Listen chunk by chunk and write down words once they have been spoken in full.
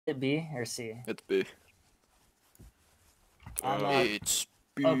it B or C? It's B. It's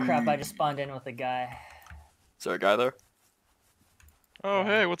B. Oh crap, I just spawned in with a guy. Is there a guy there? Oh, Yeah.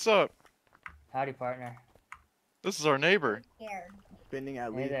 hey, what's up? Howdy, partner. This is our neighbor. Spending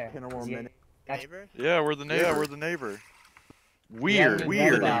at Hey least there. 10 or more Is he- minutes. Neighbors? Yeah, we're the neighbor. Weird. Yeah,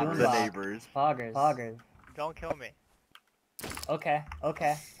 Weird. Boombox. The neighbors. Poggers. Don't kill me. Okay.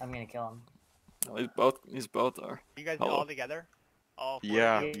 I'm gonna kill him. No, he's both are. You guys Hello. all together? All four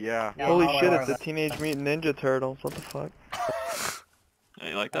Yeah, of you? yeah. Yeah, Holy all shit, four it's of the us. Teenage Mutant Ninja Turtles. What the fuck? Yeah,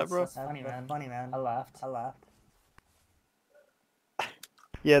 you like that, bro? That's funny, man. I laughed.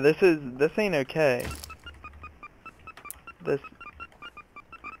 Yeah, this ain't okay. This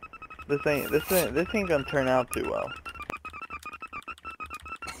ain't gonna turn out too well.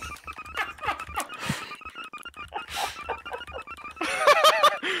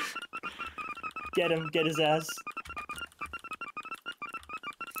 Get him. Get his ass.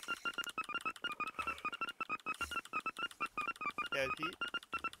 Yeah, is he?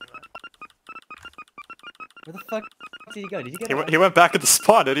 Where the fuck did he go? Did he get He went back at the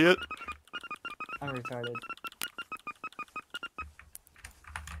spawn, idiot. I'm retarded.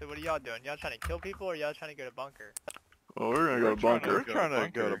 So what are y'all doing? Y'all trying to kill people or y'all trying to go to bunker? Oh, we're gonna go to bunker. We're trying to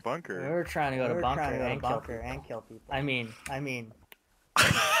go to bunker. We're trying to go to bunker and kill people. I mean.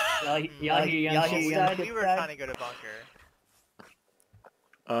 Y'all hear young shit died? We were trying to go to bunker.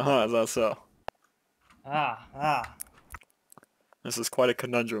 Is that so? Ah. This is quite a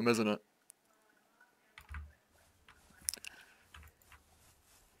conundrum, isn't it?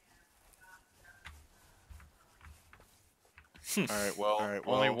 Alright, well,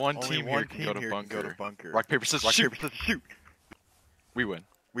 only one team here can go to bunker. Rock, paper, scissors, shoot! We win.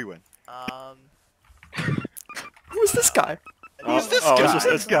 Who is this guy? Who's this oh, guy? It's just,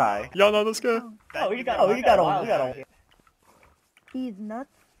 it's guy. Y'all know this guy? We got him. He's nuts.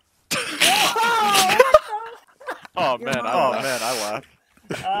 Oh man, I laughed.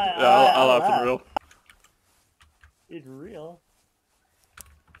 Yeah, I laughed in real. It's real.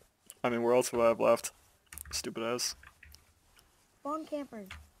 I mean, where else would I have left? Stupid ass. Spawn campers.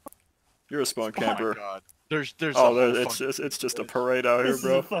 You're a spawn Oh my camper. god. There's Oh, a whole it's just a parade out here, This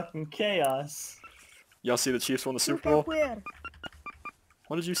bro. is fucking chaos. Y'all see the Chiefs won the You Super can Bowl? queer.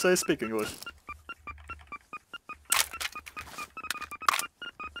 What did you say? Speak English.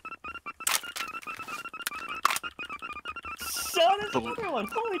 So does another one.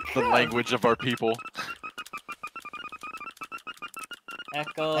 Holy the crap. language of our people.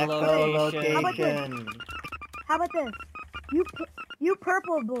 Echolocation. How about this? You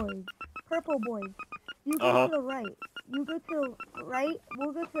purple boys. You go to the right. You go to the right.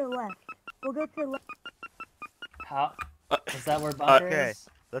 We'll go to the left. We'll go to the left. How? Is that where bunker Okay. is?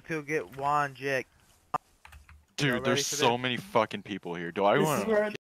 Let's go get Juan Jick. Dude, ready there's for so this? many fucking people here. Do I This want is to? where